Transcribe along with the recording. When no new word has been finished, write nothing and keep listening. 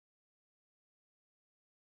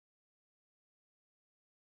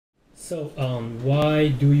So, why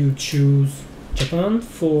do you choose Japan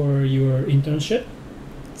for your internship?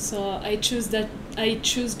 So I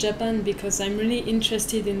choose Japan because I'm really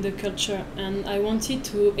interested in the culture, and I wanted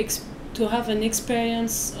to have an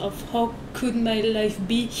experience of how could my life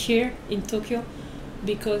be here in Tokyo,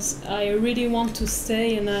 because I really want to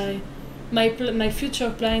stay, and my future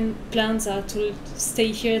plans are to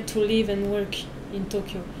stay here, to live and work in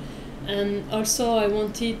Tokyo. And also I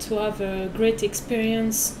wanted to have a great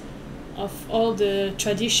experience of all the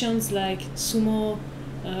traditions like sumo,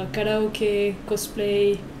 karaoke,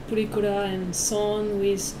 cosplay, purikura and so on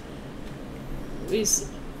with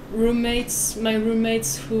my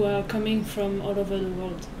roommates who are coming from all over the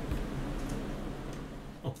world.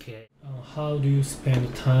 Okay. How do you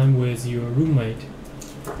spend time with your roommate?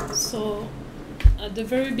 So at the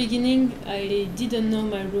very beginning I didn't know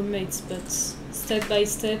my roommates, but step by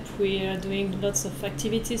step we are doing lots of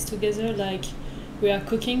activities together, like we are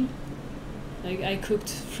cooking. Like I cooked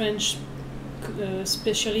French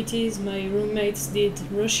specialties, my roommates did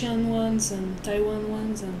Russian ones and Taiwan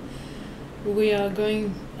ones, and we are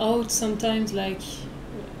going out sometimes, like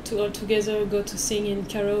to all together go to sing in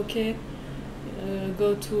karaoke,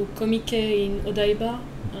 go to komike in Odaiba,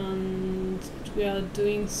 and we are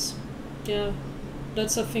doing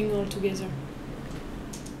lots of things all together.